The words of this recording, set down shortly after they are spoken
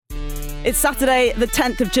It's Saturday, the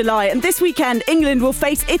 10th of July, and this weekend, England will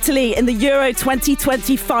face Italy in the Euro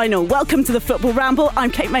 2020 final. Welcome to the Football Ramble.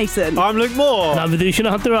 I'm Kate Mason. I'm Luke Moore. And I'm Vidushan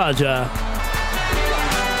Hattaraja.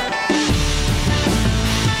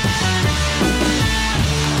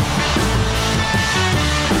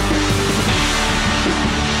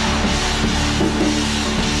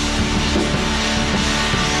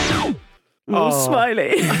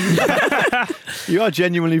 Smiley. You are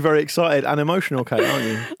genuinely very excited and emotional, Kate, aren't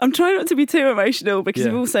you? I'm trying not to be too emotional because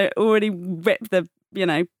you've also already ripped the,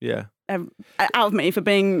 out of me for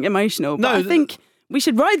being emotional. But I think we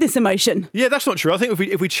should ride this emotion. Yeah, that's not true. I think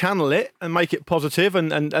if we channel it and make it positive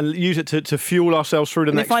and use it to fuel ourselves through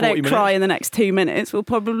the next 40 minutes. If I don't cry in the next 2 minutes, we'll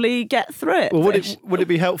probably get through it. Well, would it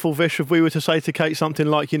be helpful, Vish, if we were to say to Kate something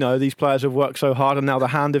like, these players have worked so hard and now the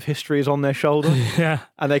hand of history is on their shoulder? Yeah.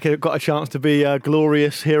 And they could have got a chance to be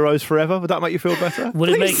glorious heroes forever? Would that make you feel better?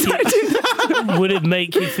 Would it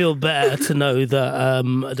make you feel better to know that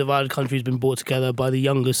a divided country has been brought together by the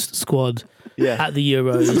youngest squad at the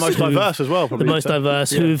Euros? The most diverse as well, probably. The most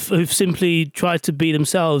diverse, who've simply tried to be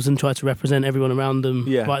themselves and tried to represent everyone around them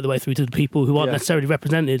right the way through to the people who aren't necessarily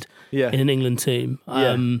represented in an England team.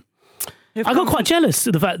 I got quite jealous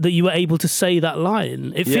of the fact that you were able to say that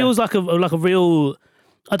line. It feels like a real...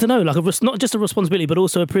 I don't know, not just a responsibility, but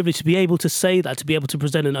also a privilege to be able to say that, to be able to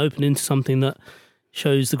present and open into something that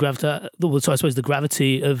shows the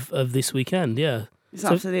gravity of this weekend. Yeah, it's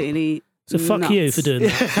absolutely. So fuck nuts. you for doing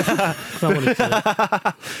that. I wanted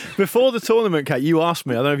to. Before the tournament, Kate, you asked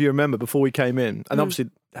me. I don't know if you remember before we came in, and obviously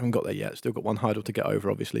haven't got there yet. Still got one hurdle to get over,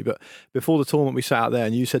 obviously. But before the tournament, we sat out there,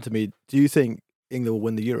 and you said to me, "Do you think England will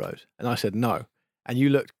win the Euros?" And I said no, and you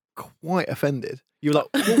looked quite offended. You were like,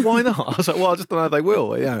 "Well, why not?" I was like, "Well, I just don't know if they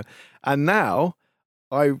will." And now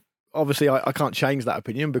I can't change that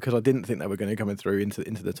opinion because I didn't think they were going to come through into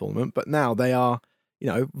the tournament, but now they are,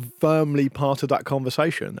 firmly part of that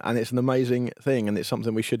conversation, and it's an amazing thing, and it's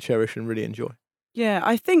something we should cherish and really enjoy. Yeah,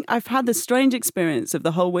 I think I've had the strange experience of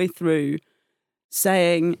the whole way through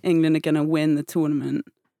saying England are going to win the tournament.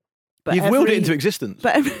 But you've willed it into existence.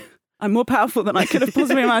 But I'm more powerful than I could have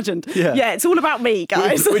possibly imagined. Yeah, it's all about me,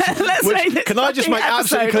 guys. Which, can I just make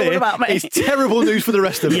absolutely clear? It's terrible news for the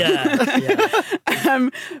rest of us.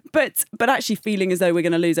 But actually feeling as though we're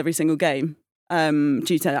going to lose every single game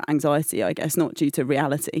due to anxiety, I guess, not due to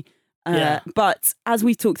reality. But as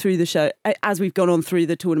we talk through the show, as we've gone on through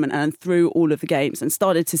the tournament and through all of the games and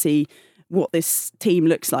started to see what this team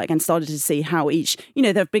looks like and started to see how each,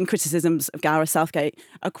 there have been criticisms of Gareth Southgate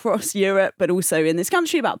across Europe, but also in this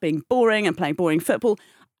country about being boring and playing boring football.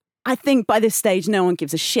 I think by this stage, no one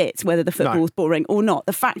gives a shit whether the football is boring or not.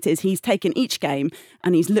 The fact is he's taken each game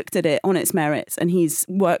and he's looked at it on its merits and he's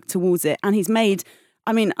worked towards it and he's made...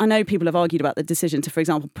 I know people have argued about the decision to, for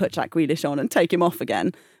example, put Jack Grealish on and take him off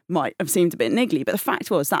again. Might have seemed a bit niggly, but the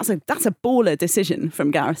fact was that's a baller decision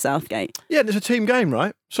from Gareth Southgate. Yeah, and it's a team game,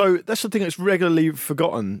 right? So that's the thing that's regularly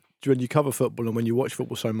forgotten when you cover football and when you watch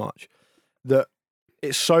football so much, that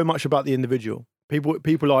it's so much about the individual.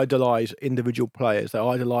 People idolise individual players. They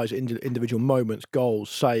idolise individual moments, goals,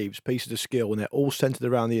 saves, pieces of skill, and they're all centred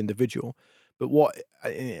around the individual. But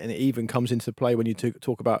and it even comes into play when you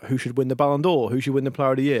talk about who should win the Ballon d'Or, who should win the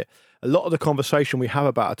Player of the Year. A lot of the conversation we have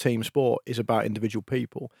about a team sport is about individual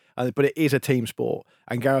people, but it is a team sport,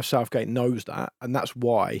 and Gareth Southgate knows that, and that's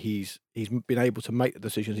why he's been able to make the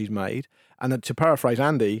decisions he's made. And to paraphrase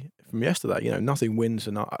Andy from yesterday, nothing wins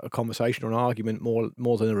a conversation or an argument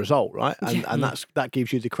more than a result, right? And that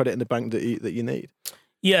gives you the credit in the bank that you need.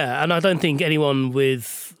 Yeah, and I don't think anyone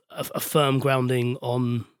with a firm grounding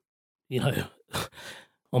on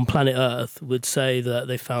on planet Earth would say that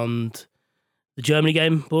they found the Germany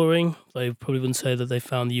game boring. They probably wouldn't say that they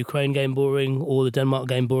found the Ukraine game boring or the Denmark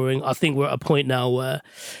game boring. I think we're at a point now where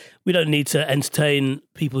we don't need to entertain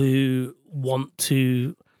people who want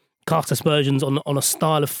to cast aspersions on a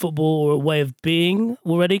style of football or a way of being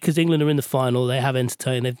already, because England are in the final. They have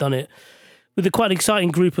entertained. They've done it with a quite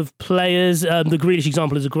exciting group of players. The Grealish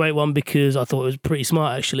example is a great one because I thought it was pretty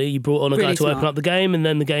smart, actually. You brought on a guy to open up the game, and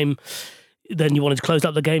then then you wanted to close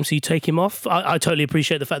up the game, so you take him off. I totally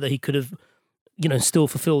appreciate the fact that he could have, still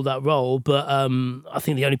fulfilled that role, but I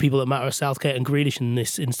think the only people that matter are Southgate and Grealish in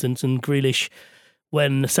this instance. And Grealish,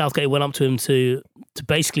 when Southgate went up to him to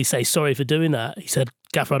basically say sorry for doing that, he said,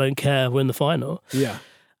 "Gaffer, I don't care, we're in the final." Yeah.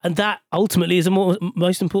 And that ultimately is the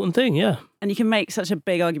most important thing, yeah. And you can make such a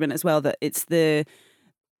big argument as well that it's the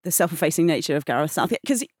self-effacing nature of Gareth Southgate,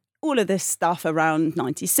 because all of this stuff around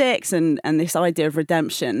 96 and this idea of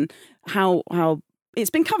redemption, how it's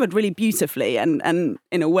been covered really beautifully, and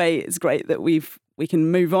in a way it's great that we can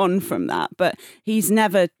move on from that. But he's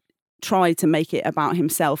never try to make it about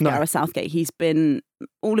himself, Gareth Southgate. He's been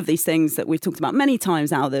all of these things that we've talked about many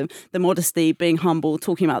times now, the modesty, being humble,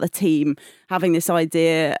 talking about the team, having this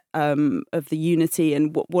idea of the unity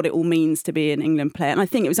and what it all means to be an England player. And I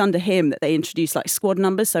think it was under him that they introduced like squad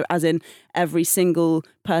numbers. So as in every single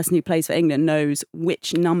person who plays for England knows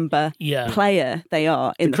which number player they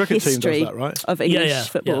are in the history of English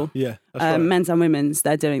football. Yeah, that's right. Men's and women's,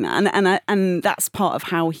 they're doing that. And that's part of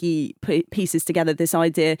how he pieces together this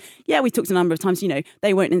idea. Yeah, we talked a number of times,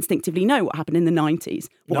 they won't instinctively know what happened in the 90s.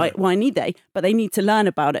 Why need they? But they need to learn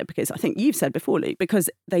about it because I think you've said before, Luke, because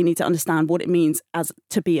they need to understand what it means as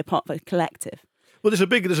to be a part of a collective. Well, there's a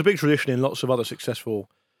big tradition in lots of other successful,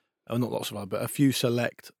 not lots of other, but a few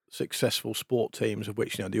select successful sport teams, of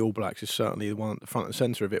which the All Blacks is certainly the one at the front and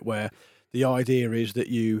centre of it, where the idea is that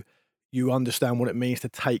you understand what it means to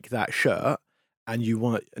take that shirt and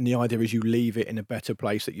the idea is you leave it in a better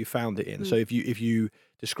place that you found it in. So if you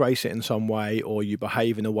disgrace it in some way or you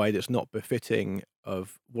behave in a way that's not befitting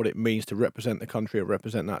of what it means to represent the country or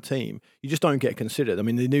represent that team, you just don't get considered. I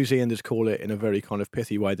mean, the New Zealanders call it in a very kind of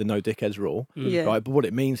pithy way the no dickheads rule, right? But what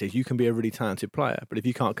it means is you can be a really talented player, but if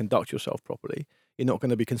you can't conduct yourself properly, you're not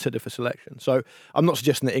going to be considered for selection. So I'm not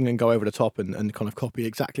suggesting that England go over the top and kind of copy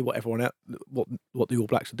exactly what everyone else, what the All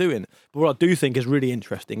Blacks are doing. But what I do think is really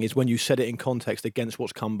interesting is when you set it in context against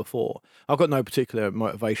what's come before. I've got no particular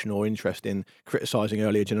motivation or interest in criticising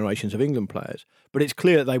earlier generations of England players, but it's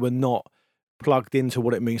clear that they were not plugged into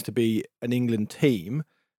what it means to be an England team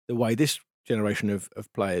the way this generation of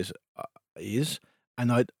players is.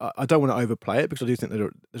 And I don't want to overplay it because I do think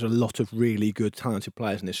that there's a lot of really good, talented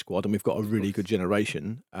players in this squad, and we've got a really good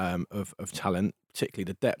generation of talent. Particularly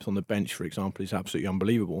the depth on the bench, for example, is absolutely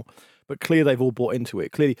unbelievable. But clearly they've all bought into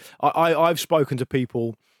it. Clearly, I've spoken to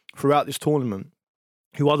people throughout this tournament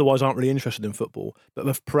who otherwise aren't really interested in football, but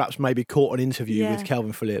have perhaps maybe caught an interview with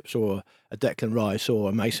Calvin Phillips or a Declan Rice or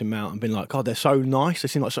a Mason Mount and been like, God, they're so nice. They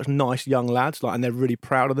seem like such nice young lads, and they're really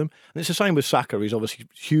proud of them. And it's the same with Saka. He's obviously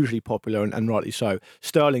hugely popular and rightly so.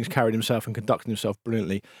 Sterling's carried himself and conducted himself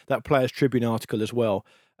brilliantly. That Players' Tribune article as well.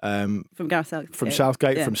 From Gareth Southgate. From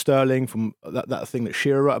Southgate, from Sterling, from that thing that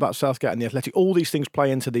Shearer wrote about Southgate and the Athletic. All these things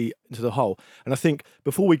play into the whole. And I think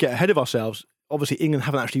before we get ahead of ourselves, obviously England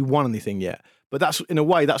haven't actually won anything yet. But that's, in a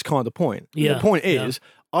way, that's kind of the point. Yeah, the point is,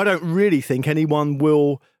 I don't really think anyone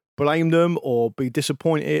will blame them or be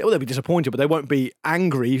disappointed. Well, they'll be disappointed, but they won't be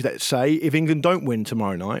angry, let's say, if England don't win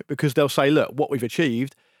tomorrow night, because they'll say, look, what we've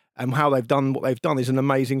achieved and how they've done what they've done is an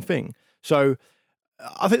amazing thing. So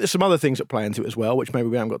I think there's some other things that play into it as well, which maybe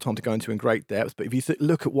we haven't got time to go into in great depth. But if you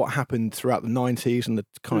look at what happened throughout the 90s and the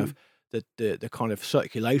kind of the kind of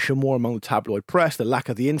circulation war among the tabloid press, the lack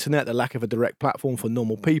of the internet, the lack of a direct platform for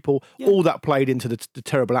normal people, all that played into the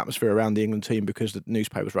terrible atmosphere around the England team because the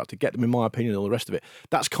newspapers were out to get them, in my opinion, and all the rest of it.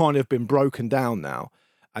 That's kind of been broken down now.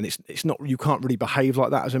 And it's not, you can't really behave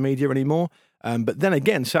like that as a media anymore. But then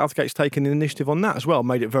again, Southgate's taken the initiative on that as well,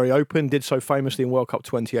 made it very open, did so famously in World Cup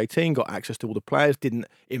 2018, got access to all the players, didn't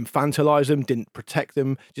infantilise them, didn't protect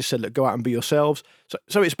them, just said, look, go out and be yourselves.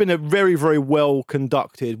 So it's been a very, very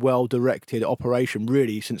well-conducted, well-directed operation,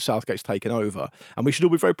 really, since Southgate's taken over. And we should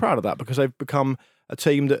all be very proud of that because they've become a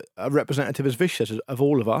team that are representative, as Vish says, of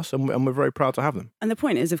all of us, and we're very proud to have them. And the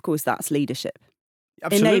point is, of course, that's leadership.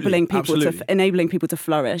 Absolutely. Enabling people to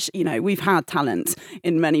flourish. We've had talent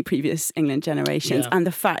in many previous England generations, and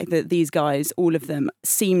the fact that these guys, all of them,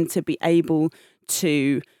 seem to be able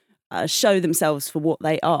to show themselves for what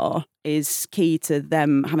they are is key to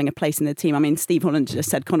them having a place in the team. I mean, Steve Holland just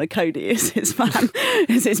said Conor Cody is his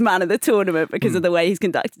man of the tournament because of the way he's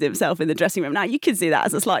conducted himself in the dressing room. Now, you could see that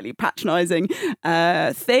as a slightly patronising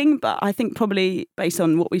thing, but I think probably based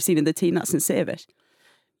on what we've seen in the team, that's sincere, Vish.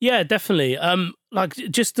 Yeah, definitely.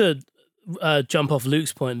 Just to jump off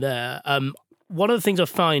Luke's point there, one of the things I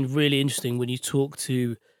find really interesting when you talk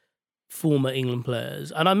to former England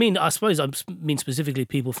players, and I suppose I mean specifically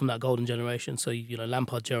people from that golden generation, so,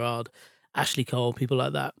 Lampard, Gerrard, Ashley Cole, people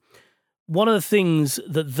like that. One of the things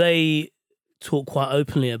that they talk quite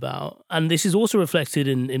openly about, and this is also reflected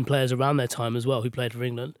in players around their time as well who played for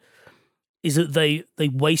England, is that they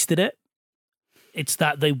wasted it. It's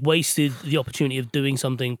that they wasted the opportunity of doing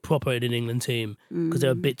something proper in an England team because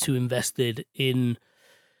they're a bit too invested in,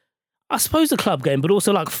 I suppose, the club game, but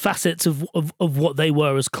also like facets of what they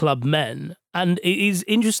were as club men. And it is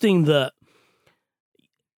interesting that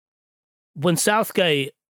when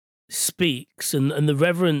Southgate speaks and the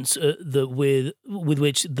reverence that with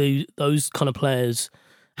which those kind of players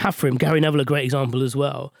have for him, Gary Neville, a great example as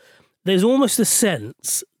well, there's almost a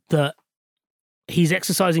sense that he's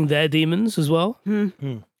exercising their demons as well.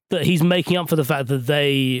 That he's making up for the fact that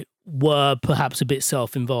they were perhaps a bit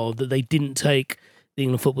self-involved, that they didn't take the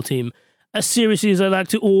England football team as seriously as they like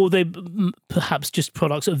to, or they perhaps just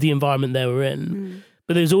products of the environment they were in.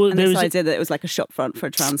 But there was this idea that it was like a shop front for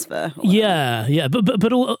a transfer. but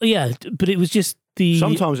it was just the.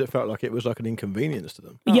 Sometimes it felt like it was like an inconvenience to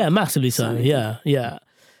them. Yeah, massively so. Yeah.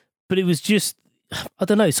 But it was just, I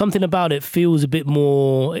don't know, something about it feels a bit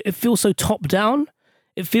more. It feels so top down.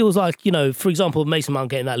 It feels like, for example, Mason Mount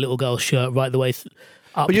getting that little girl's shirt right the way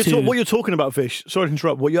up. But what you're talking about, Vish, sorry to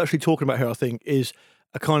interrupt, what you're actually talking about here, I think, is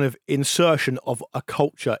a kind of insertion of a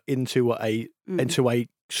culture into a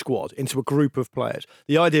squad, into a group of players.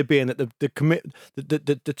 The idea being that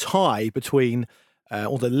the tie between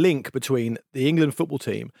or the link between the England football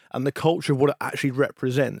team and the culture of what it actually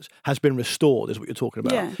represents has been restored, is what you're talking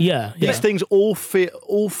about. Yeah. These things all fit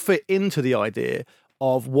into the idea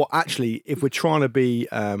of what actually, if we're trying to be,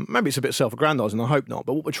 maybe it's a bit self-aggrandizing, I hope not,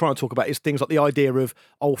 but what we're trying to talk about is things like the idea of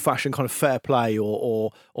old-fashioned kind of fair play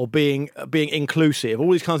or being inclusive, all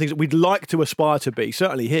these kind of things that we'd like to aspire to be,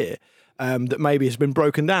 certainly here, that maybe has been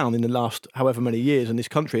broken down in the last however many years in this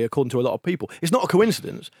country, according to a lot of people. It's not a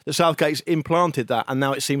coincidence that Southgate's implanted that, and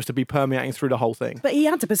now it seems to be permeating through the whole thing. But he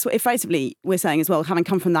had to persuade, effectively, we're saying as well, having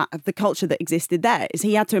come from that, the culture that existed there, is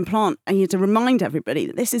he had to implant and he had to remind everybody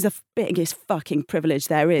that this is the biggest fucking privilege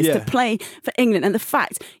there is to play for England. And the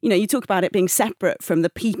fact, you talk about it being separate from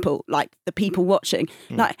the people, like the people watching,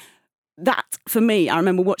 like that for me, I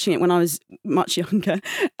remember watching it when I was much younger,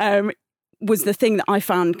 was the thing that I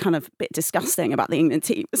found kind of a bit disgusting about the England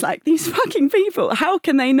team. It's like, these fucking people, how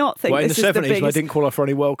can they not think this is the biggest... in the 70s, they didn't qualify for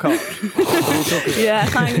any World Cup. Yeah,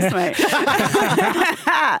 thanks, mate.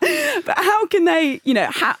 But how can they,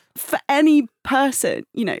 for any person,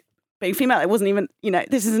 being female, it wasn't even,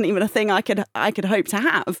 this isn't even a thing I could hope to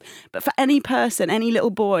have. But for any person, any little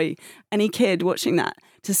boy, any kid watching that,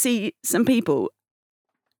 to see some people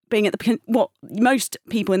being at what most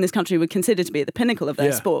people in this country would consider to be at the pinnacle of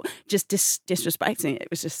their sport, just disrespecting it. It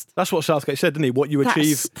was just... That's what Southgate said, didn't he? What you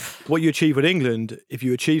achieve at England, if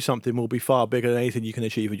you achieve something, will be far bigger than anything you can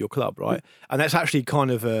achieve at your club, right? And that's actually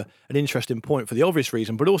kind of an interesting point for the obvious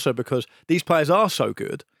reason, but also because these players are so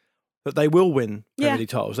good that they will win Premier League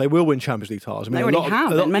titles. They will win Champions League titles. I mean, they already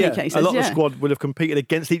have in many cases. A lot of the squad will have competed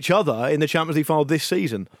against each other in the Champions League final this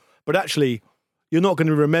season. But actually, you're not going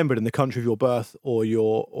to be remembered in the country of your birth or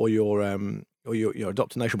your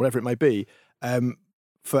adopted nation, whatever it may be,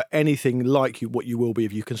 for anything like what you will be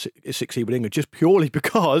if you can succeed with England, just purely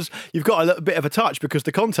because you've got a little bit of a touch, because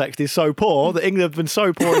the context is so poor that England have been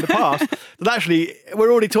so poor in the past that actually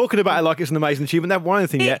we're already talking about it like it's an amazing achievement. They haven't won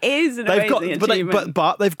anything yet. It is an amazing achievement.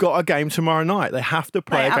 But they've got a game tomorrow night. They have to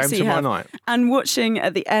play a game tomorrow night. And watching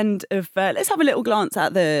at the end of, let's have a little glance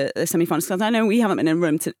at the semi-finals, because I know we haven't been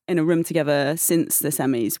in a room together since the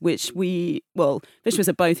semis, which Vish was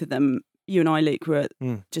at both of them. You and I, Luke, were at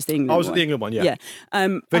just the England one. I was at the England one, yeah.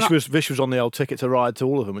 Vish was on the old ticket to ride to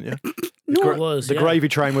all of them, weren't you? No, it was the gravy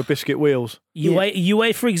train with biscuit wheels. You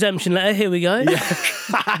wait for exemption letter. Here we go.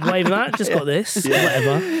 Yeah. Waving that. Just got this.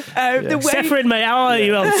 Whatever. Sefrin, mate, how are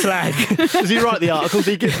you, old slag? Does he write the articles?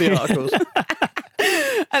 He gives the articles.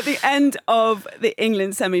 At the end of the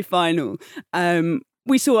England semi-final,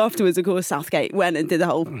 we saw afterwards, of course, Southgate went and did the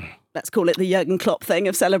whole, let's call it the Jurgen Klopp thing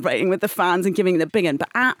of celebrating with the fans and giving the big end. But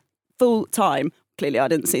at full time, clearly I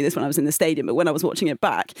didn't see this when I was in the stadium, but when I was watching it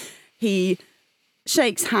back, he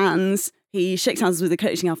shakes hands with the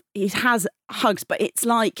coaching staff, he has hugs, but it's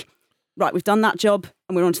like, right, we've done that job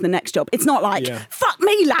and we're on to the next job. It's not like, fuck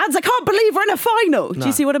me, lads, I can't believe we're in a final. No. Do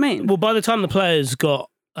you see what I mean? Well, by the time the players got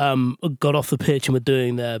off the pitch and were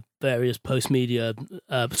doing their various post-match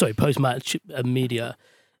media,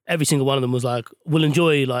 every single one of them was like, we'll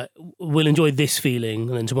enjoy this feeling,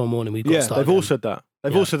 and then tomorrow morning we've got to start they've again. all said that.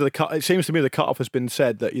 They've all said that it seems to me the cut-off has been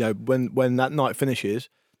said that, when that night finishes,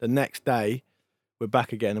 the next day we're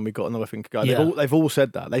back again and we've got another thing to go. Yeah. They've all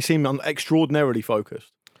said that. They seem extraordinarily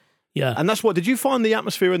focused. Yeah. And that's what, did you find the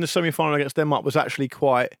atmosphere in the semi-final against Denmark was actually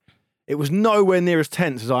it was nowhere near as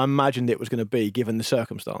tense as I imagined it was going to be given the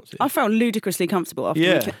circumstances? I felt ludicrously comfortable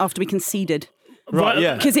after we conceded. Right,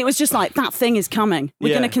 yeah. Because it was just like, that thing is coming.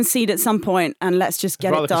 We're going to concede at some point and let's just get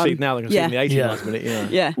it done. Rather concede now than concede in the 89th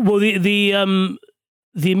minute. Yeah. Well,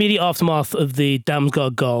 the immediate aftermath of the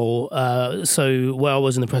Damsgaard goal, so where I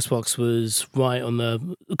was in the press box was right on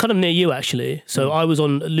kind of near you, actually. So I was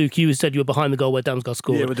on, Luke, you said you were behind the goal where Damsgaard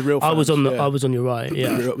scored. Yeah, with the real fans. I was on your right,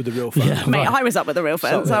 yeah. With the real fans. Yeah, mate, I was up with the real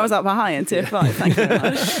fans. I was up high in tier 5. Thank you very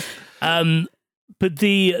much. But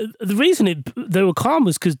the reason they were calm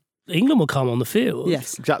was because England were calm on the field.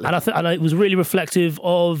 Yes, exactly. And it was really reflective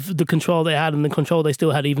of the control they had and the control they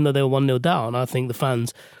still had, even though they were 1-0 down. I think the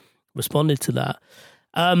fans responded to that.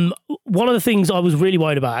 One of the things I was really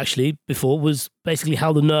worried about actually before was basically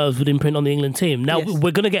how the nerves would imprint on the England team. Now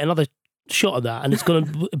we're going to get another shot at that, and it's going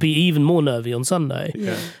to be even more nervy on Sunday.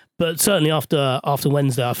 Yeah. But certainly after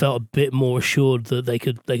Wednesday, I felt a bit more assured that they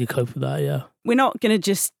could cope with that. Yeah. We're not going to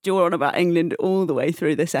just jaw on about England all the way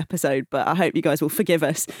through this episode, but I hope you guys will forgive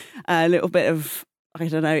us a little bit of, I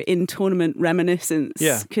don't know, in-tournament reminiscence.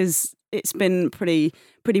 Yeah. Because it's been pretty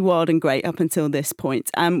wild and great up until this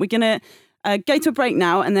point. We're going to go to a break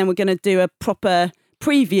now, and then we're going to do a proper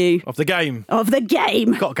preview Of the game. Got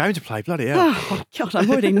a game to play, bloody hell. Oh, God,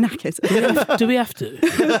 I'm already knackered. Do we have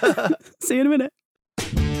to? See you in a minute.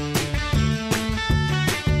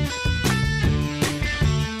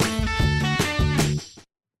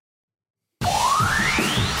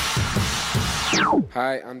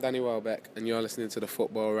 Hi, I'm Danny Welbeck, and you're listening to the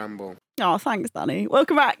Football Ramble. Oh, thanks, Danny.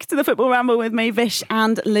 Welcome back to the Football Ramble with me, Vish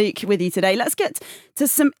and Luke, with you today. Let's get to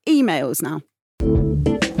some emails now.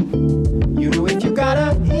 You know if you got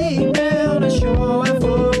an email to show at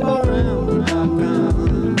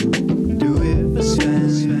footballramble.com, do it for Sven.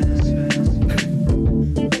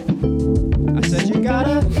 I said you got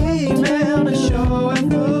an email to show at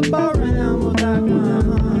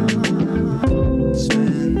footballramble.com,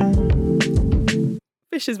 Sven.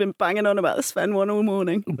 Vish has been banging on about the Sven one all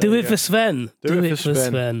morning. Do it for Sven. Do it for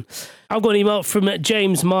Sven. I've got an email from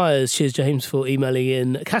James Myers. Cheers, James, for emailing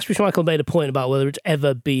in. Kasper Schmeichel made a point about whether it's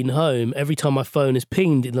ever been home. Every time my phone has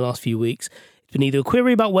pinged in the last few weeks, it's been either a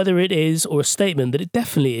query about whether it is or a statement that it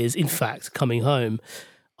definitely is, in fact, coming home.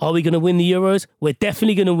 Are we going to win the Euros? We're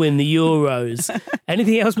definitely going to win the Euros.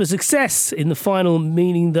 Anything else but success in the final,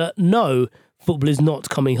 meaning that no, football is not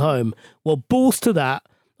coming home. Well, balls to that.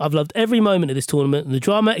 I've loved every moment of this tournament, and the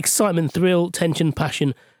drama, excitement, thrill, tension,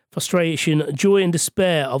 passion, frustration, joy and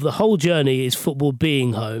despair of the whole journey is football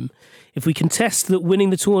being home. If we contest that winning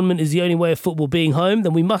the tournament is the only way of football being home,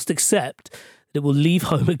 then we must accept that it will leave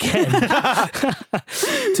home again.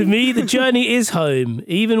 To me, the journey is home,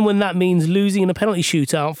 even when that means losing in a penalty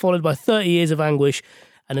shootout, followed by 30 years of anguish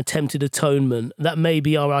and attempted atonement. That may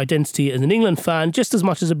be our identity as an England fan, just as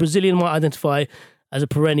much as a Brazilian might identify as a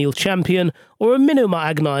perennial champion, or a minnow might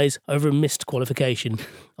agonise over a missed qualification.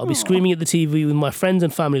 I'll be screaming at the TV with my friends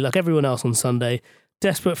and family like everyone else on Sunday,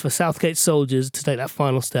 desperate for Southgate soldiers to take that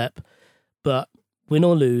final step. But win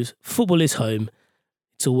or lose, football is home.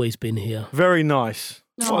 It's always been here. Very nice.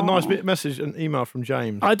 What a nice bit message and email from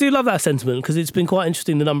James. I do love that sentiment because it's been quite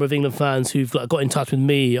interesting, the number of England fans who've got in touch with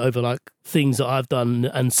me over things that I've done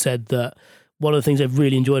and said that one of the things they've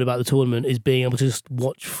really enjoyed about the tournament is being able to just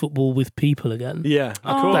watch football with people again. Yeah,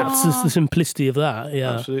 of course. That's just the simplicity of that.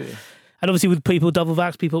 Yeah, Absolutely. And obviously with people double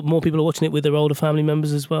vax, more people are watching it with their older family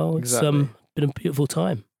members as well. It's Exactly. been a beautiful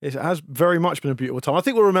time. It has very much been a beautiful time. I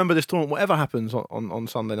think we'll remember this tournament, whatever happens on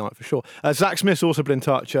Sunday night for sure. Zach Smith's also been in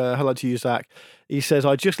touch. Hello to you, Zach. He says,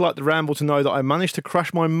 I'd just like the Ramble to know that I managed to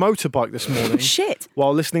crash my motorbike this morning Shit.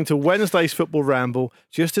 while listening to Wednesday's Football Ramble,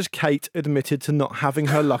 just as Kate admitted to not having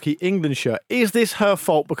her lucky England shirt. Is this her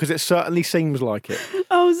fault? Because it certainly seems like it.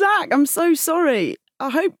 Oh, Zach, I'm so sorry. I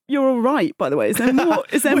hope you're all right, by the way. Is there more?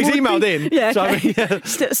 He's emailed in. Yeah, So, okay. I mean, yeah.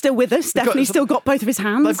 Still with us. Stephanie still got both of his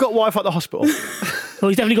hands. They've got Wi-Fi at the hospital. Well,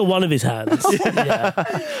 he's definitely got one of his hands. Yeah.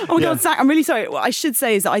 Oh my God, Zach, I'm really sorry. What I should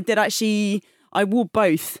say is that I wore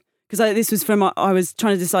both. Because this was I was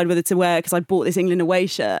trying to decide whether to wear, because I bought this England away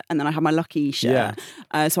shirt and then I had my lucky shirt.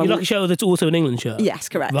 Yeah. So Your lucky shirt that's also an England shirt? Yes,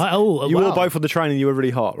 correct. Right. Oh, You wow. wore both on the train and you were really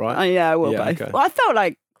hot, right? Yeah, I wore Yeah, both. okay. Well, I felt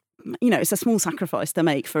like, it's a small sacrifice to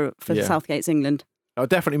make for Yeah. Southgate's England. It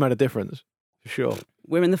definitely made a difference, for sure.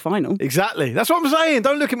 We're in the final. Exactly. That's what I'm saying.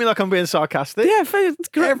 Don't look at me like I'm being sarcastic. Yeah, it's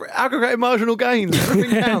great. Aggregate marginal gains.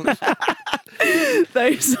 Everything counts.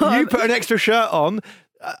 Those are You put an extra shirt on,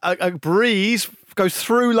 a breeze goes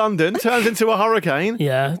through London, turns into a hurricane.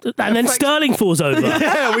 Yeah. And then Sterling falls over.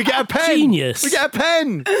 Yeah, we get a pen. Genius. We get a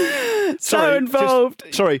pen. so involved.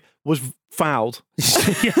 Was fouled.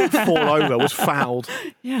 Fall over, was fouled.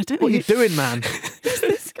 Yeah, I don't What are know you doing, man? who's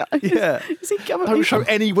this guy. Yeah. Is he coming? Don't show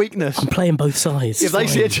any weakness. I'm playing both sides. If they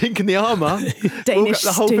see a chink in the armour, Danish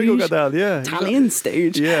the whole thing will go stooge. down. Yeah. Italian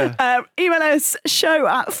stooge. Yeah. Email us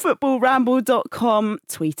show@footballramble.com.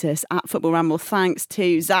 Tweet us @footballramble. Thanks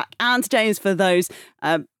to Zach and James for those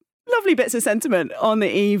lovely bits of sentiment on the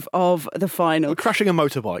eve of the final. Crashing a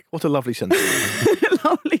motorbike. What a lovely sentiment.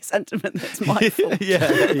 Lovely sentiment. That's my fault.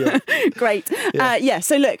 yeah. Great.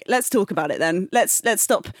 So look, let's talk about it then. Let's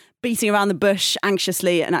stop beating around the bush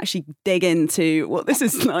anxiously and actually dig into what this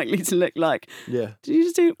is likely to look like. Yeah. Did you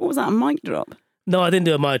just do, what was that, a mic drop? No, I didn't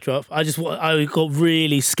do a mic drop. I got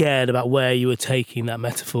really scared about where you were taking that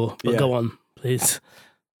metaphor. But Yeah. go on, please.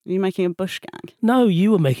 Are you making a bush gag? No,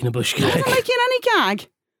 you were making a bush I'm not gag. making any gag.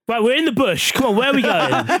 Right, we're in the bush. Come on, where are we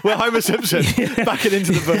going? We're Homer Simpson backing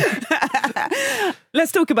into the book.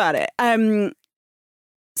 Let's talk about it.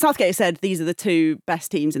 Southgate said these are the two best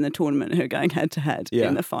teams in the tournament who are going head to head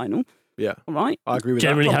in the final. Yeah, All right. I agree with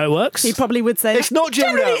Generally that. how it works. He probably would say It's that. not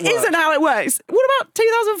generally how it works. isn't how it works. What about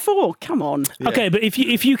 2004? Come on. Yeah. Okay, but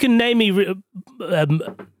if you can name me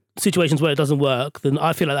situations where it doesn't work, then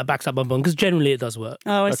I feel like that backs up my point, because generally it does work.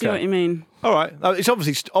 Oh, I see Okay. what you mean. All right. It's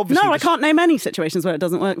obviously. No, I can't name any situations where it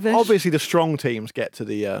doesn't work, Vish. Obviously, the strong teams get to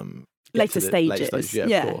the Later stages. Later stages.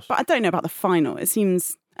 Yeah, of course. But I don't know about the final. It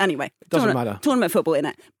seems... Anyway. Doesn't matter. Tournament football,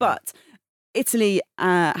 innit? But Italy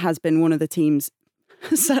has been one of the teams,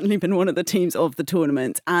 certainly been one of the teams of the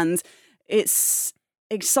tournament. And it's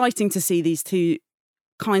exciting to see these two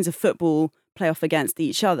kinds of football play off against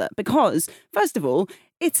each other. Because, first of all,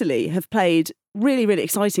 Italy have played really, really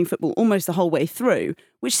exciting football almost the whole way through,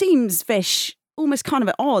 which seems, Vish, almost kind of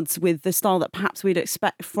at odds with the style that perhaps we'd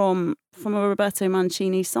expect from a Roberto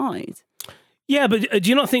Mancini side. Yeah, but do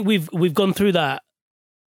you not think we've gone through that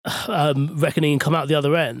reckoning and come out the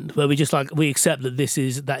other end, where we accept that this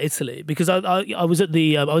is that Italy? Because I was at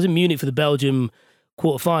I was in Munich for the Belgium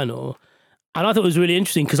quarterfinal, and I thought it was really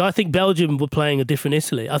interesting because I think Belgium were playing a different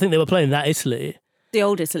Italy. I think they were playing that Italy. The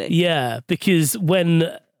old Italy. Yeah, because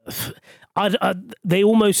when they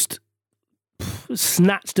almost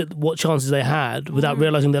snatched at what chances they had without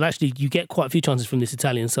realising that actually you get quite a few chances from this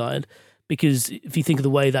Italian side, because if you think of the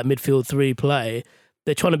way that midfield three play,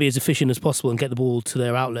 they're trying to be as efficient as possible and get the ball to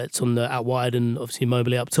their outlets on the out wide and obviously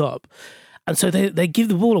Immobile up top. And so they give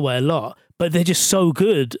the ball away a lot, but they're just so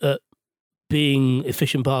good at being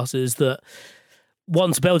efficient passers that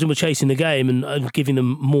once Belgium were chasing the game and giving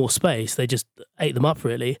them more space, they just ate them up,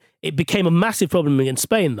 really. It became a massive problem against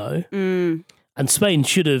Spain, though. And Spain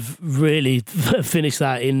should have really finished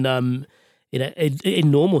that in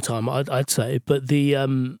normal time, I'd say. But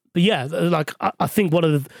yeah, like I think one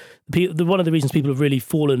of the reasons people have really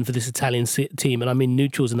fallen for this Italian team, and I mean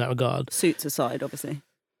neutrals in that regard. Suits aside, obviously.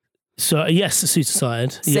 So yes, suits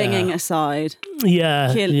aside, Singing aside.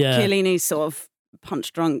 yeah, Chiellini's sort of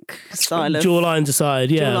punch drunk style of jawlines aside,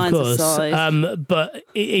 yeah, jawlines of course. aside. But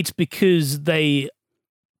it's because they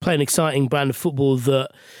play an exciting brand of football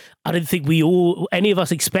that I don't think any of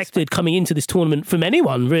us expected coming into this tournament from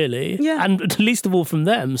anyone, really. Yeah. And least of all from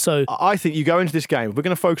them. So I think you go into this game, we're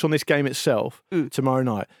going to focus on this game itself tomorrow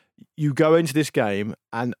night. You go into this game,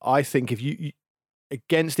 and I think if you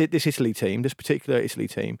against this Italy team, this particular Italy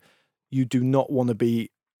team, you do not want to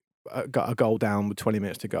be a goal down with 20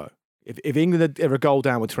 minutes to go. If England are a goal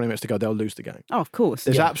down with 20 minutes to go, they'll lose the game. Oh, of course.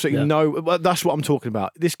 There's absolutely no... Well, that's what I'm talking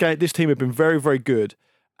about. This team have been very, very good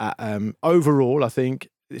at, overall, I think,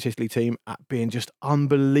 this Italy team, at being just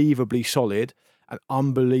unbelievably solid and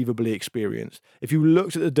unbelievably experienced. If you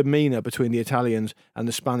looked at the demeanour between the Italians and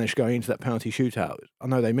the Spanish going into that penalty shootout, I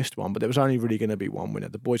know they missed one, but there was only really going to be one winner.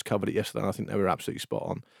 The boys covered it yesterday, and I think they were absolutely spot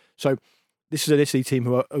on. So this is an Italy team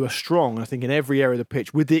who are strong, I think, in every area of the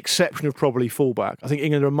pitch, with the exception of probably fullback. I think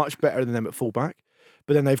England are much better than them at fullback.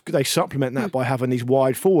 But then they supplement that by having these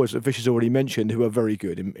wide forwards that Vish has already mentioned, who are very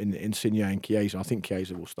good in Insigne and Chiesa. I think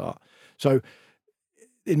Chiesa will start. So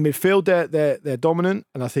in midfield, they're dominant,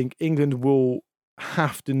 and I think England will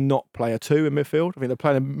have to not play a two in midfield. I think they're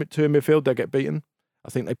playing a two in midfield, they'll get beaten. I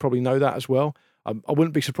think they probably know that as well. I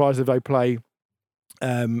wouldn't be surprised if they play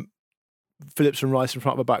Phillips and Rice in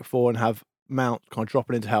front of a back four and have Mount kind of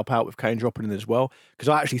dropping in to help out with Kane dropping in as well. Because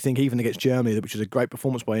I actually think even against Germany, which is a great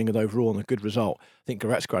performance by England overall and a good result, I think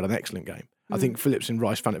Goretzka had an excellent game. I think Phillips and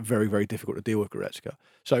Rice found it very, very difficult to deal with Goretzka.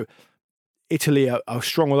 So Italy are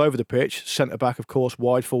strong all over the pitch, centre-back, of course,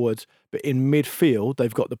 wide forwards, but in midfield,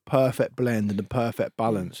 they've got the perfect blend and the perfect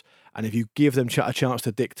balance. And if you give them a chance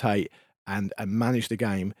to dictate and manage the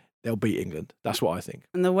game, they'll beat England. That's what I think.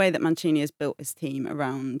 And the way that Mancini has built his team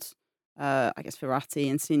around, I guess, Verratti,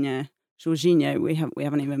 Insigne, Jorginho, we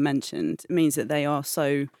haven't even mentioned, means that they are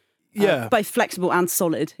so both flexible and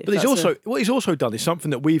solid. But what he's also done is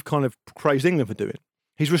something that we've kind of praised England for doing.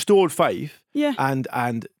 He's restored faith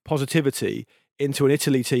and positivity into an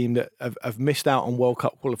Italy team that have missed out on World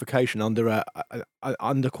Cup qualification under an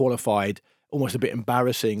underqualified, almost a bit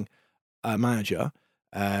embarrassing manager.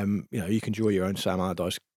 You can draw your own Sam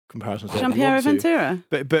Allardyce comparisons. Gianpiero Ventura.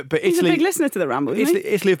 But He's Italy, a big listener to the Ramble,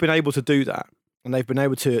 Italy have been able to do that. and they've been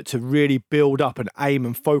able to really build up and aim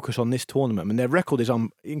and focus on this tournament. And their record is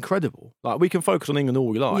incredible. Like, we can focus on England all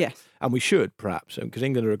we like, Yes. and we should perhaps, because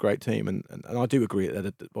England are a great team, and I do agree that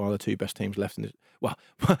they're one of the two best teams left in this. Well,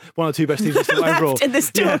 one of the two best teams left overall. in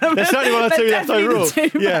this tournament. Yeah, they're certainly one of the two They're left definitely overall. the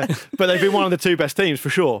two Yeah, best. but they've been one of the two best teams for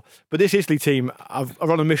sure. But this Italy team are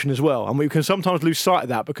on a mission as well, and we can sometimes lose sight of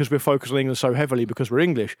that because we're focused on England so heavily because we're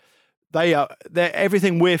English. They're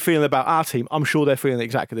everything we're feeling about our team, I'm sure they're feeling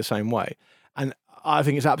exactly the same way. And I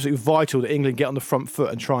think it's absolutely vital that England get on the front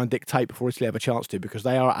foot and try and dictate before Italy have a chance to, because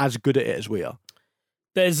they are as good at it as we are.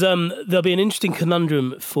 There'll be an interesting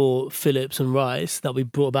conundrum for Phillips and Rice that we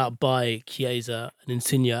brought about by Chiesa and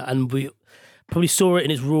Insigne, and we probably saw it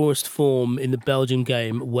in its rawest form in the Belgium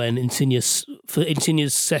game when for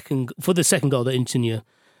the second goal that Insigne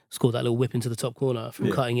scored, that little whip into the top corner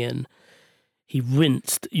from cutting in. He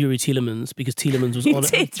rinsed Yuri Tielemans because Tielemans was on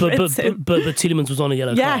did but rinse him. Tielemans was on a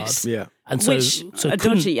yellow Yes. card. Yeah. And so, Which so a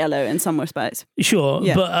couldn't- dodgy yellow in some respects. Sure,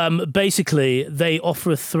 Yeah. but basically they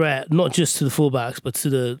offer a threat not just to the fullbacks but to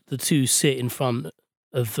the two sit in front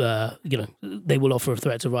of they will offer a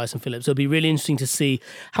threat to Rice and Phillips. So it'll be really interesting to see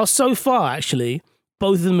how so far actually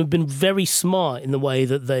both of them have been very smart in the way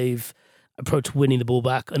that they've approached winning the ball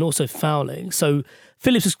back and also fouling. So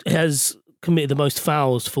Phillips has committed the most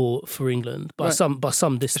fouls for England by Right. some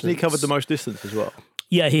distance. Hasn't he covered the most distance as well?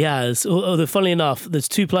 Yeah, he has. Although, funnily enough, there's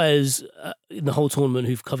two players in the whole tournament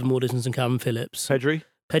who've covered more distance than Calvin Phillips. Pedri?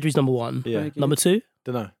 Pedri's number one. Yeah. Very good. Number two,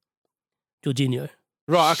 Don't know. Jorginho.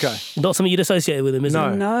 Right, okay. Not something you'd associate with him, is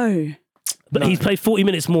No. it? No. But No. he's played 40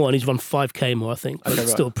 minutes more and he's run 5k more, I think. But Okay, it's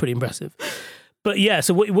right. still pretty impressive. But yeah,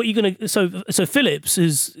 so what are you going to... So Phillips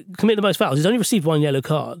has committed the most fouls. He's only received one yellow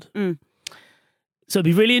card. Mm. So it'd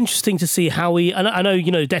be really interesting to see how he... I know,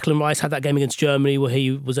 Declan Rice had that game against Germany where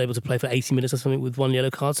he was able to play for 80 minutes or something with one yellow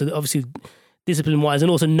card. So obviously, discipline-wise, and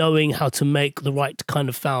also knowing how to make the right kind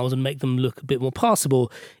of fouls and make them look a bit more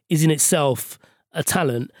passable is in itself a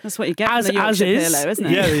talent. That's what you get As- from the as Yorkshire is. Pirlo, isn't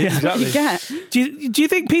it? Yeah, That's what exactly. you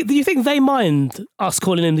get. Do you think they mind us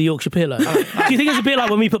calling him the Yorkshire Pirlo? Do you think it's a bit like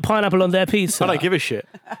when we put pineapple on their pizza? I don't give a shit.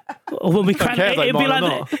 Or when we crack, care if they it'd be mind like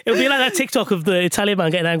or not. it'd be like that TikTok of the Italian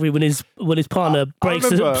man getting angry when his partner breaks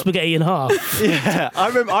the remember- spaghetti in half. Yeah,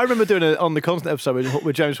 I remember doing it on the Constant episode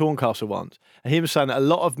with James Horncastle once, and he was saying that a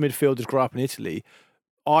lot of midfielders grew up in Italy,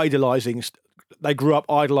 they grew up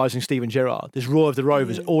idolising Steven Gerrard, this Roy of the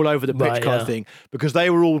Rovers, all over the pitch Right, kind yeah. of thing, because they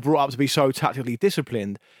were all brought up to be so tactically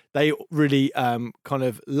disciplined. They really kind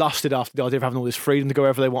of lusted after the idea of having all this freedom to go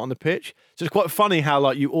wherever they want on the pitch. So it's quite funny how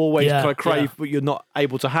like you always Yeah, kind of crave yeah. what you're not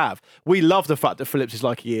able to have. We love the fact that Phillips is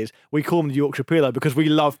like he is. We call him the Yorkshire Pirlo because we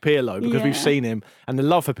love Pirlo, because we've Yeah. seen him, and the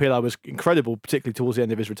love for Pirlo was incredible, particularly towards the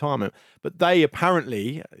end of his retirement. But they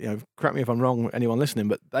apparently, correct me if I'm wrong, anyone listening,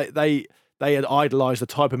 but they had idolised the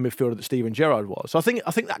type of midfielder that Steven Gerrard was. So I think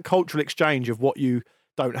that cultural exchange of what you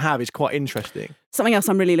don't have is quite interesting. Something else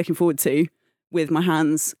I'm really looking forward to, with my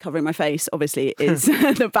hands covering my face, obviously, is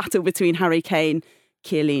the battle between Harry Kane,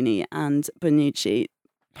 Chiellini and Bonucci.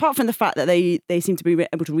 Apart from the fact that they seem to be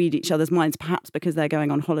able to read each other's minds, perhaps because they're going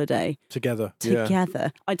on holiday Together.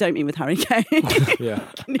 together. I don't mean with Harry Kane. Yeah.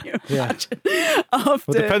 Can you Yeah. imagine?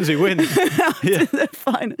 After, Well, depends who wins. after Yeah. the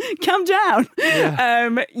final. Calm down.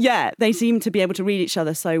 Yeah. They seem to be able to read each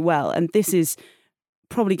other so well. And this is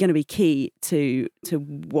probably going to be key to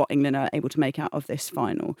what England are able to make out of this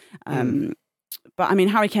final. But I mean,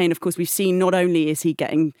 Harry Kane, of course, we've seen not only is he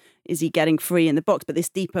getting free in the box, but this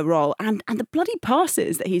deeper role and the bloody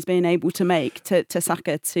passes that he's been able to make to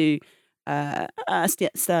Saka, to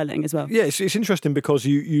Sterling as well. Yeah, it's interesting because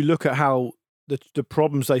you look at how the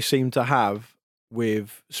problems they seem to have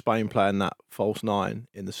with Spain playing that false nine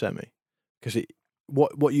in the semi. Because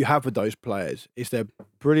what you have with those players is they're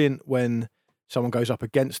brilliant when someone goes up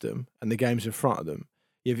against them and the game's in front of them.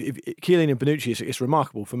 If Chiellini and Bonucci, it's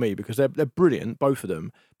remarkable for me because they're brilliant, both of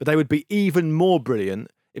them, but they would be even more brilliant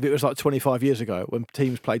if it was like 25 years ago when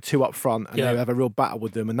teams played two up front and they would have a real battle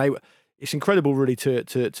with them. And it's incredible really to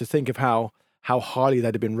think of how highly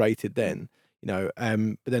they'd have been rated then, but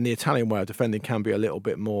then the Italian way of defending can be a little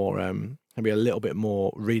bit more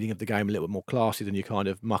reading of the game, a little bit more classy than your kind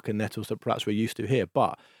of muck and nettles that perhaps we're used to here.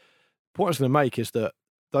 But the point I was going to make is that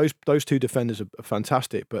those two defenders are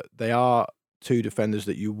fantastic, but they are two defenders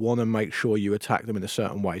that you want to make sure you attack them in a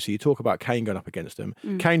certain way. So you talk about Kane going up against them.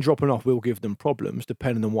 Kane dropping off will give them problems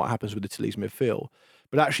depending on what happens with Italy's midfield.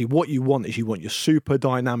 But actually what you want is your super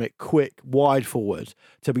dynamic, quick, wide forwards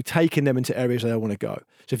to be taking them into areas they don't want to go.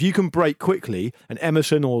 So if you can break quickly and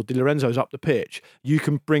Emerson or Di Lorenzo's up the pitch, you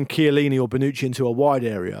can bring Chiellini or Bonucci into a wide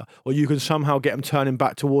area, or you can somehow get them turning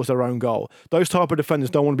back towards their own goal. Those type of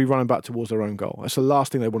defenders don't want to be running back towards their own goal. That's the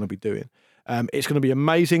last thing they want to be doing. It's going to be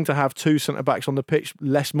amazing to have two centre-backs on the pitch,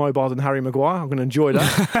 less mobile than Harry Maguire. I'm going to enjoy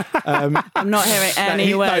that. I'm not hearing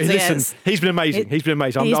any words against. He's been amazing. He's been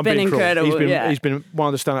amazing. He's I'm been being cruel. incredible, He's been one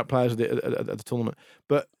of the stand-up players at the tournament.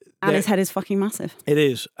 But And his head is fucking massive. it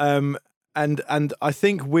is. And I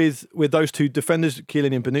think with those two defenders,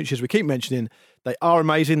 Chiellini and Bonucci, as we keep mentioning, they are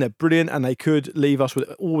amazing. They're brilliant, and they could leave us with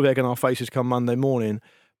all egg on our faces come Monday morning.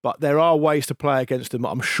 But there are ways to play against them.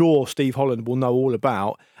 I'm sure Steve Holland will know all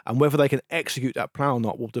about, and whether they can execute that plan or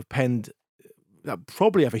not will depend. That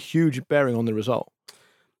probably have a huge bearing on the result.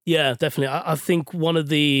 Yeah, definitely. I think one of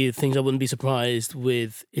the things I wouldn't be surprised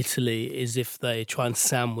with Italy is if they try and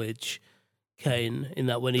sandwich Kane in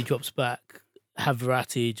that when he drops back, have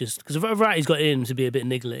Verratti just because Verratti's got in to be a bit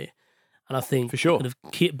niggly, and I think For sure. kind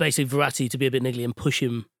of basically Verratti to be a bit niggly and push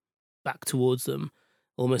him back towards them,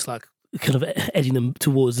 almost like kind of edging them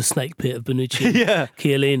towards the snake pit of Bonucci, and Yeah.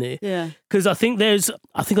 Chiellini. Yeah. Because I think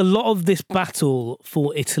a lot of this battle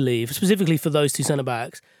for Italy, specifically for those two centre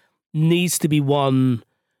backs, needs to be won.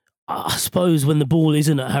 I suppose when the ball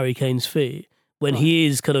isn't at Harry Kane's feet, when he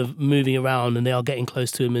is kind of moving around and they are getting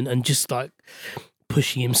close to him and just like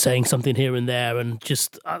pushing him, saying something here and there, and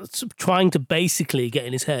just trying to basically get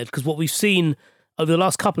in his head. Because what we've seen over the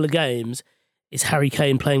last couple of games is Harry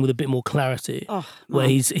Kane playing with a bit more clarity, where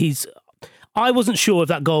he's. I wasn't sure if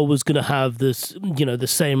that goal was going to have this, the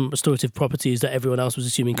same restorative properties that everyone else was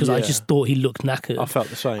assuming, because I Yeah. just thought he looked knackered. I felt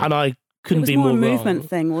the same. And I couldn't It was be more more a wrong. movement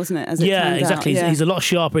thing, wasn't it? As it Yeah, turned exactly. Out. He's a lot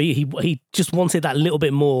sharper. He just wanted that little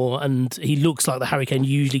bit more, and he looks like the Harry Kane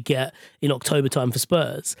you usually get in October time for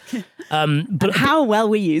Spurs. But How well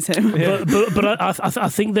we use him. but I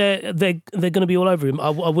think they're going to be all over him. I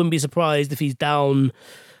wouldn't be surprised if he's down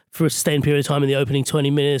for a sustained period of time in the opening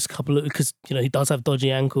 20 minutes, because he does have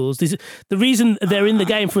dodgy ankles. The reason they're in the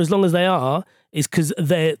game for as long as they are is because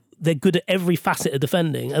they're good at every facet of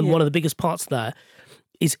defending, and one of the biggest parts of that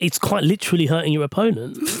is it's quite literally hurting your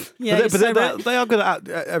opponent. Yeah, but they are good at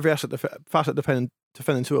every facet defending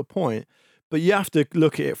to a point. But you have to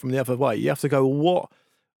look at it from the other way. You have to go,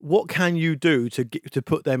 what can you do to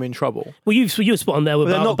put them in trouble? Well, you were spot on there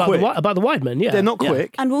about the wide men. Yeah, They're not Yeah.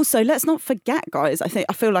 quick. And also, let's not forget, guys. I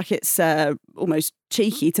feel like it's almost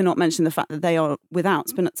cheeky to not mention the fact that they are without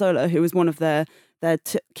Spinazzola, who was one of their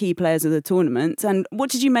key players of the tournament. And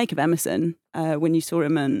what did you make of Emerson when you saw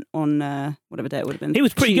him on whatever day it would have been? He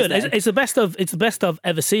was pretty Tuesday? good. It's the best I've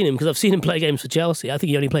ever seen him, because I've seen him play games for Chelsea. I think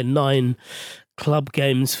he only played 9 club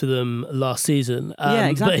games for them last season. Yeah,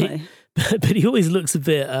 exactly. But he always looks a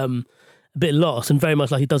bit lost and very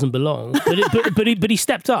much like he doesn't belong. But he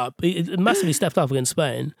stepped up. He massively stepped up against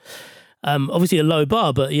Spain. Obviously a low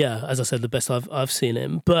bar, but yeah, as I said, the best I've seen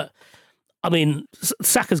him. But I mean,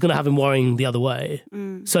 Saka's going to have him worrying the other way.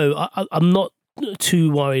 So I'm not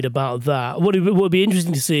too worried about that. What would be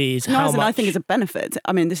interesting to see is how much. I think it's a benefit.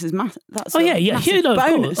 I mean, this is massive. That's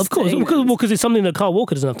Bonus, of course, thing. because it's something that Kyle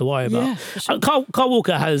Walker doesn't have to worry about. Yeah, for sure. Kyle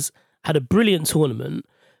Walker has had a brilliant tournament,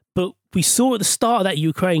 but we saw at the start of that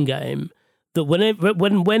Ukraine game that when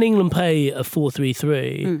England play a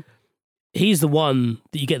 4-3-3, he's the one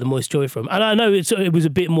that you get the most joy from. And I know it was a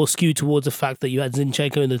bit more skewed towards the fact that you had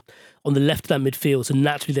Zinchenko on the left of that midfield, so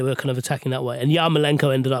naturally they were kind of attacking that way. And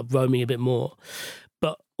Yarmolenko ended up roaming a bit more.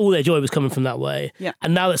 But all their joy was coming from that way. Yeah.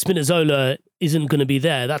 And now that Spinazzola isn't going to be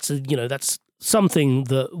there, that's something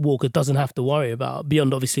that Walker doesn't have to worry about,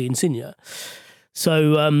 beyond obviously Insigne.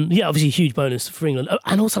 So, obviously a huge bonus for England.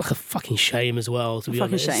 And also like a fucking shame as well, to be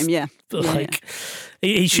honest. Fucking shame, yeah. But Yeah, like,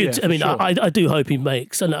 he should, Yeah, I mean, for sure. I do hope he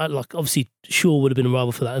makes, and obviously Shaw would have been a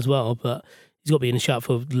rival for that as well, but he's got to be in the shout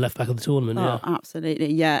for the left back of the tournament, Oh,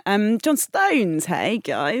 absolutely, yeah. John Stones, hey,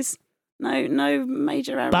 guys. No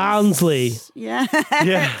major errors. Barnsley. Yeah.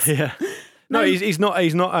 Yeah. No, he's not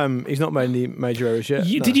made any major errors yet.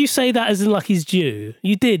 No. Did you say that as in like he's due?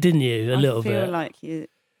 You did, didn't you? A little bit. I feel like he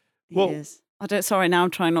Well- is. Sorry, now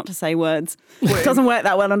I'm trying not to say words. It doesn't work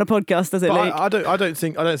that well on a podcast, does it, But Luke? I don't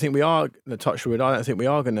think we are going to touch wood. I don't think we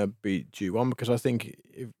are going to be due one, because I think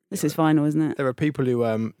This is final, isn't it? there are people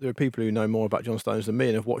who know more about John Stones than me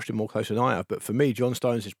and have watched him more closely than I have. But for me, John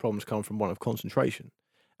Stones' problems come from one of concentration,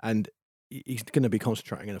 and he's going to be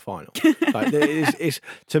concentrating in a final. Like, it's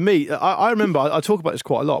to me. I remember I talk about this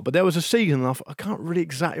quite a lot, but there was a season, and I can't really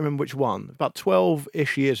exactly remember which one, about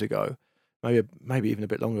 12-ish years ago, maybe even a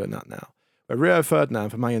bit longer than that now, where Rio Ferdinand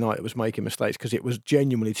for Man United was making mistakes because it was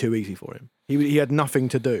genuinely too easy for him. He had nothing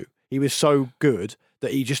to do. He was so good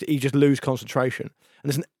that he just lose concentration.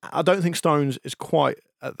 And I don't think Stones is quite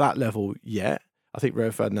at that level yet. I think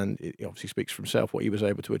Rio Ferdinand, he obviously speaks for himself what he was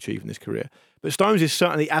able to achieve in his career. But Stones is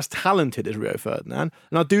certainly as talented as Rio Ferdinand,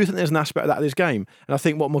 and I do think there's an aspect of that in his game. And I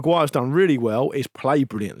think what Maguire's done really well is play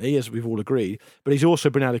brilliantly, as we've all agreed, but he's also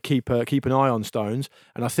been able to keep an eye on Stones.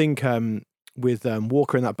 And I think with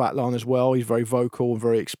Walker in that back line as well, he's very vocal and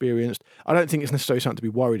very experienced. I don't think it's necessarily something to be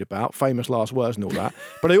worried about, famous last words and all that.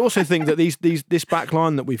 But I also think that this back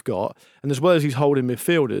line that we've got, and as well as these holding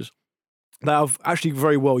midfielders, they are actually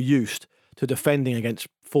very well used to defending against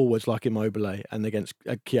forwards like Immobile and against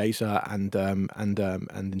Chiesa and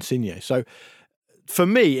Insigne. So for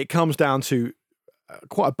me, it comes down to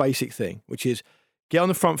quite a basic thing, which is get on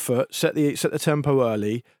the front foot, set the tempo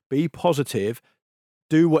early, be positive,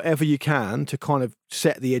 do whatever you can to kind of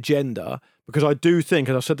set the agenda. Because I do think,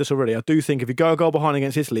 and I've said this already, I do think if you go a goal behind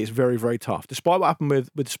against Italy, it's very, very tough. Despite what happened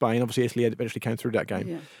with Spain, obviously Italy eventually came through that game.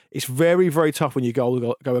 Yeah. It's very, very tough when you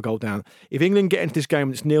go a goal down. If England get into this game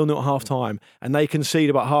and it's 0-0 at half time and they concede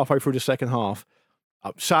about halfway through the second half,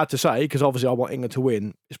 sad to say, because obviously I want England to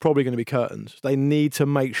win, it's probably going to be curtains. They need to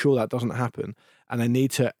make sure that doesn't happen, and they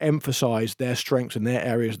need to emphasise their strengths in their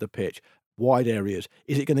areas of the pitch. Wide areas.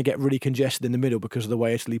 Is it going to get really congested in the middle because of the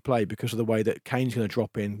way Italy play, because of the way that Kane's going to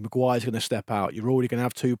drop in, Maguire's going to step out? You're already going to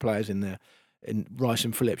have two players in there, in Rice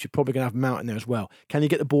and Phillips. You're probably going to have Mount in there as well. Can you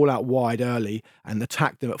get the ball out wide early and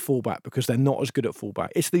attack them at fullback, because they're not as good at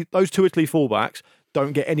fullback? Those two Italy fullbacks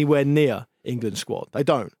don't get anywhere near England's squad. They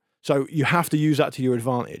don't. So you have to use that to your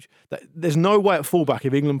advantage. There's no way at fullback,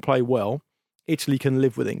 if England play well, Italy can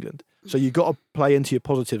live with England. So you've got to play into your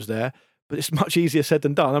positives there. But it's much easier said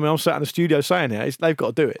than done. I mean, I'm sat in the studio saying it. They've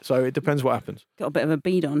got to do it. So it depends what happens. Got a bit of a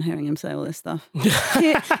bead on hearing him say all this stuff.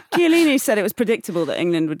 Chiellini said it was predictable that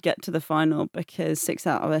England would get to the final because 6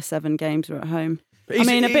 out of their 7 games were at home. I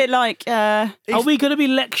mean, a bit like... are we going to be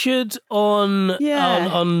lectured on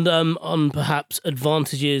perhaps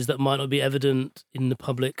advantages that might not be evident in the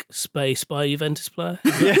public space by a Juventus player?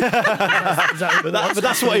 Yeah. but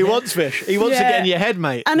that's what he wants, Fish. He wants to get in your head,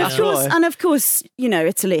 mate. And of course, you know,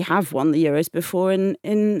 Italy have won the Euros before in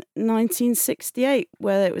 1968,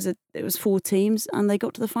 where it was 4 teams and they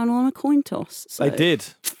got to the final on a coin toss. So, they did,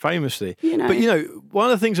 famously. You know, but, you know, one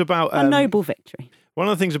of the things about... a noble victory. One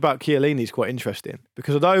of the things about Chiellini is quite interesting,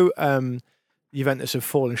 because although Juventus have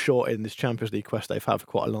fallen short in this Champions League quest they've had for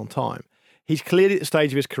quite a long time, he's clearly at the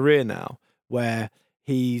stage of his career now where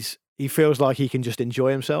he feels like he can just enjoy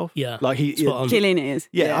himself. Yeah, like Chiellini is.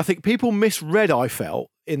 Yeah, I think people misread, I felt,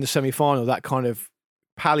 in the semi-final, that kind of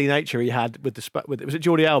pally nature he had with was it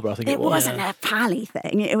Jordi Alba? I think it was. It wasn't a pally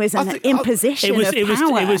thing. It was an imposition of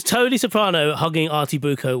power. It was Tony Soprano hugging Artie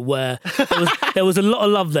Bucco, where there was a lot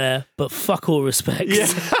of love there, but fuck all respect.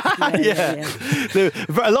 Yeah.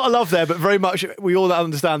 A lot of love there, but very much we all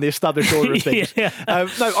understand the established order of things.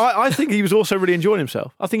 I think he was also really enjoying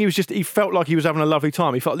himself. I think he felt like he was having a lovely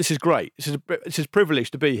time. He felt, this is great. This is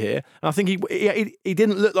privilege to be here. And I think he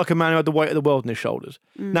didn't look like a man who had the weight of the world on his shoulders.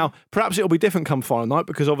 Now, perhaps it'll be different come final night,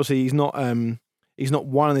 because obviously he's not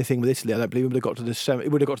won anything with Italy. I don't believe he would have got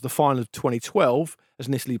to the final of 2012 as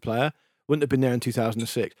an Italy player. Wouldn't have been there in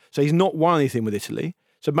 2006. So he's not won anything with Italy.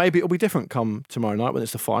 So maybe it'll be different come tomorrow night when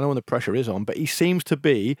it's the final and the pressure is on. But he seems to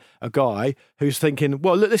be a guy who's thinking,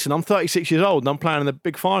 well, look, listen, I'm 36 years old and I'm playing in the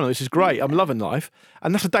big final. This is great. I'm loving life.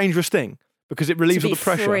 And that's a dangerous thing, because it relieves all the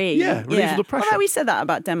pressure. Free. Yeah, relieves all the pressure. Although we said that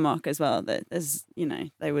about Denmark as well, that there's, you know,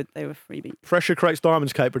 they were freebie. Pressure creates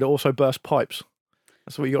diamonds, Kate, but it also bursts pipes.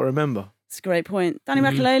 That's what you got to remember. It's a great point. Danny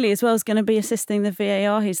Makelele as well is going to be assisting the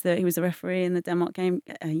VAR. He was the referee in the Denmark game.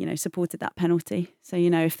 Supported that penalty. So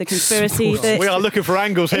if the conspiracy, we are looking for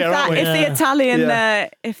angles here, aren't we?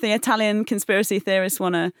 If the Italian conspiracy theorists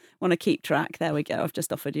want to keep track, there we go. I've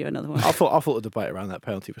just offered you another one. I thought the debate around that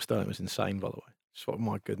penalty for Sterling was insane. By the way,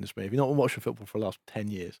 my goodness me, have you not been watching football for the last 10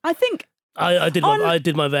 years? I think. I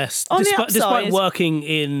did my best. Despite working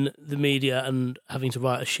in the media and having to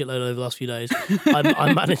write a shitload over the last few days,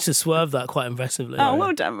 I managed to swerve that quite impressively. Oh,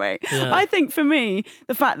 well done, mate. Yeah. I think for me,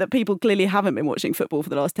 the fact that people clearly haven't been watching football for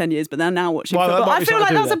the last 10 years, but they're now watching football, I feel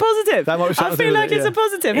like that's a positive. I feel like it's a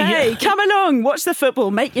positive. Hey, come along, watch the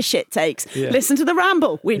football, make your shit takes, listen to the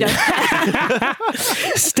ramble. We don't care.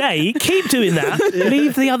 Stay, keep doing that.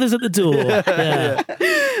 Leave the others at the door. Yeah.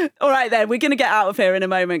 All right, then, we're going to get out of here in a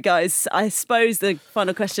moment, guys. I suppose the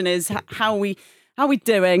final question is how are we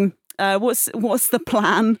doing? What's the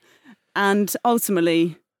plan? And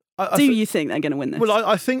ultimately, do you think they're going to win this? Well,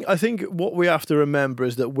 I think what we have to remember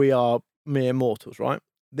is that we are mere mortals, right?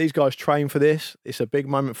 These guys train for this. It's a big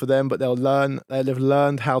moment for them, but they'll have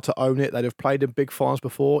learned how to own it. They'd have played in big finals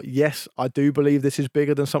before. Yes, I do believe this is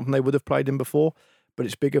bigger than something they would have played in before, but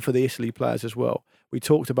it's bigger for the Italy players as well. We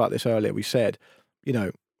talked about this earlier. We said,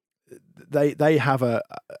 they have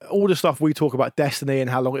all the stuff we talk about destiny and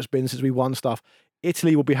how long it's been since we won stuff.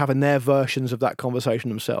 Italy will be having their versions of that conversation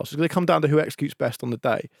themselves. It's going to come down to who executes best on the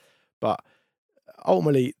day, but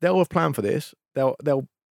ultimately they'll have planned for this. They'll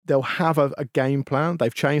have a game plan.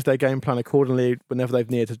 They've changed their game plan accordingly whenever they've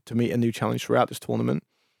needed to meet a new challenge throughout this tournament.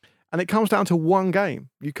 And it comes down to one game.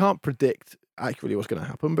 You can't predict accurately what's going to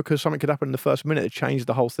happen because something could happen in the first minute. It changes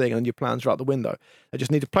the whole thing and your plans are out the window. They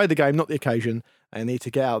just need to play the game, not the occasion. They need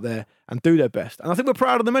to get out there and do their best. And I think we're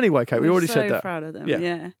proud of them anyway, Kate. We already said that. So proud of them,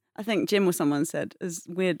 yeah. I think Jim or someone said, as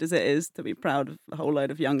weird as it is to be proud of a whole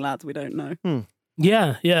load of young lads we don't know.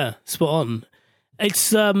 Yeah, spot on.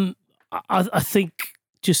 It's, I think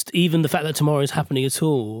just even the fact that tomorrow is happening at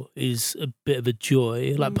all is a bit of a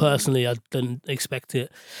joy. Like personally, I don't expect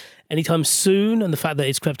it anytime soon, and the fact that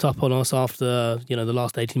it's crept up on us after the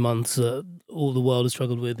last 18 months that all the world has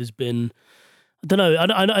struggled with has been, I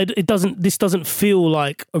don't know. This doesn't feel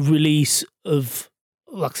like a release of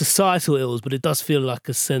like societal ills, but it does feel like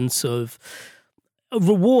a sense of a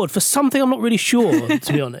reward for something I'm not really sure,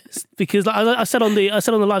 to be honest. Because like I said on the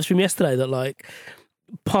live stream yesterday that like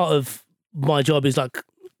part of my job is like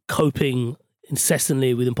coping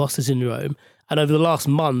incessantly with imposter syndrome, and over the last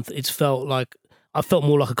month it's felt like I felt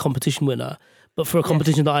more like a competition winner, but for a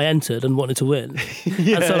competition that I entered and wanted to win.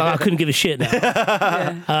 And so like, I couldn't give a shit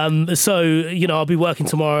now. So I'll be working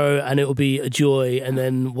tomorrow and it will be a joy, and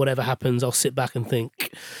then whatever happens I'll sit back and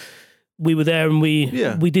think we were there and we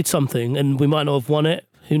did something, and we might not have won it,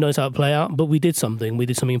 who knows how it play out, but we did something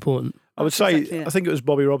important. I would say, I think it was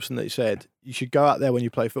Bobby Robson that said, you should go out there when you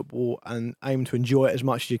play football and aim to enjoy it as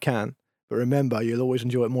much as you can. But remember, you'll always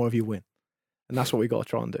enjoy it more if you win. And that's what we got to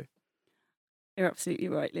try and do. You're absolutely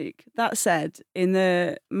right, Luke. That said,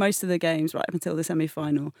 in most of the games right up until the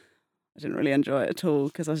semi-final, I didn't really enjoy it at all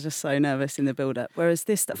because I was just so nervous in the build-up. Whereas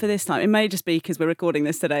for this time, it may just be because we're recording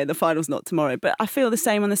this today, the final's not tomorrow, but I feel the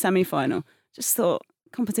same on the semi-final. Just thought,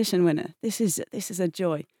 competition winner, this is a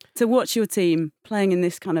joy. To watch your team playing in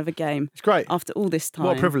this kind of a game. It's great. After all this time.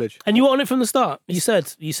 What a privilege. And you were on it from the start. You said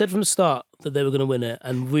from the start that they were going to win it,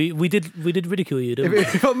 and we did ridicule you, didn't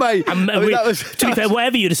we? Mate, to be fair,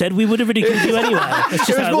 whatever you'd have said, we would have ridiculed you anyway. That's just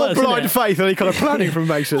it was how more works, blind faith than any kind of planning from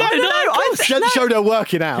Mason. No, showed her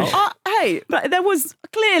working out. Hey, but there was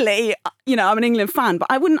clearly, I'm an England fan, but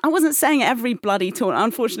I wasn't saying it every bloody tournament.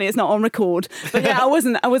 Unfortunately, it's not on record. But yeah, I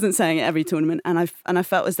wasn't saying it every tournament, and I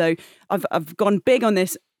felt as though I've gone big on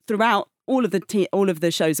this throughout all of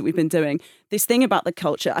the shows that we've been doing. This thing about the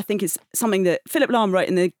culture, I think, is something that Philip Lahm wrote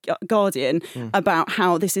in The Guardian about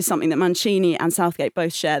how this is something that Mancini and Southgate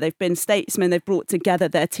both share. They've been statesmen, they've brought together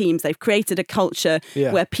their teams, they've created a culture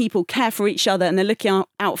where people care for each other and they're looking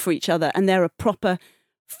out for each other, and they're a proper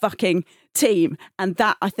fucking team. And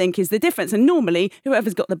that, I think, is the difference. And normally,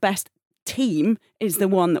 whoever's got the best team is the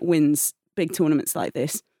one that wins big tournaments like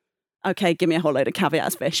this. Okay, give me a whole load of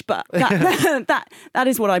caveats, Fish, but that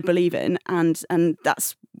is what I believe in, and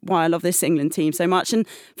that's why I love this England team so much. And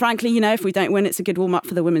frankly, if we don't win, it's a good warm up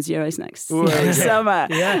for the Women's Euros next summer.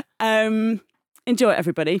 Yeah. Enjoy it,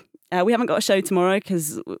 everybody. We haven't got a show tomorrow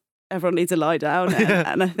because everyone needs to lie down,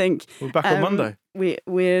 and I think we're back on Monday.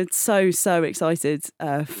 We're so excited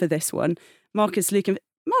for this one. Marcus Lucan.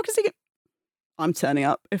 I'm turning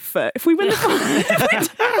up if we win the final.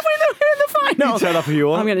 You turn up if you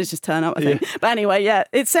want. I'm going to just turn up, I think. But anyway,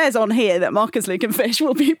 it says on here that Marcus Lucan Fish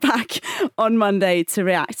will be back on Monday to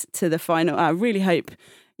react to the final. I really hope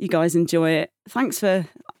you guys enjoy it. Thanks for,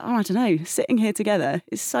 sitting here together.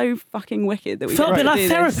 It's so fucking wicked that we felt a bit like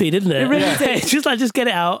therapy, didn't it? It really did. It's just like, just get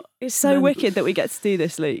it out. It's so wicked that we get to do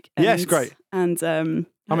this, Luke. Yes, great. And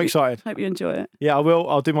I'm excited. Hope you enjoy it. Yeah, I will.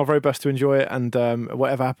 I'll do my very best to enjoy it, and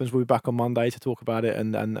whatever happens, we'll be back on Monday to talk about it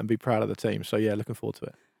and be proud of the team. So yeah, looking forward to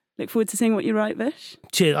it. Look forward to seeing what you write, Vish.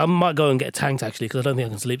 Cheers. I might go and get tanked actually because I don't think I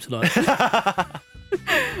can sleep tonight.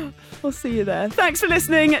 I'll see you there. Thanks for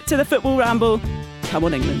listening to the Football Ramble. Come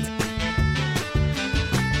on, England.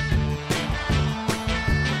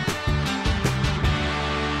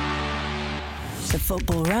 The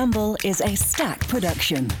Football Ramble is a Stack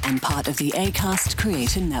production and part of the Acast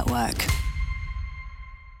Creator Network.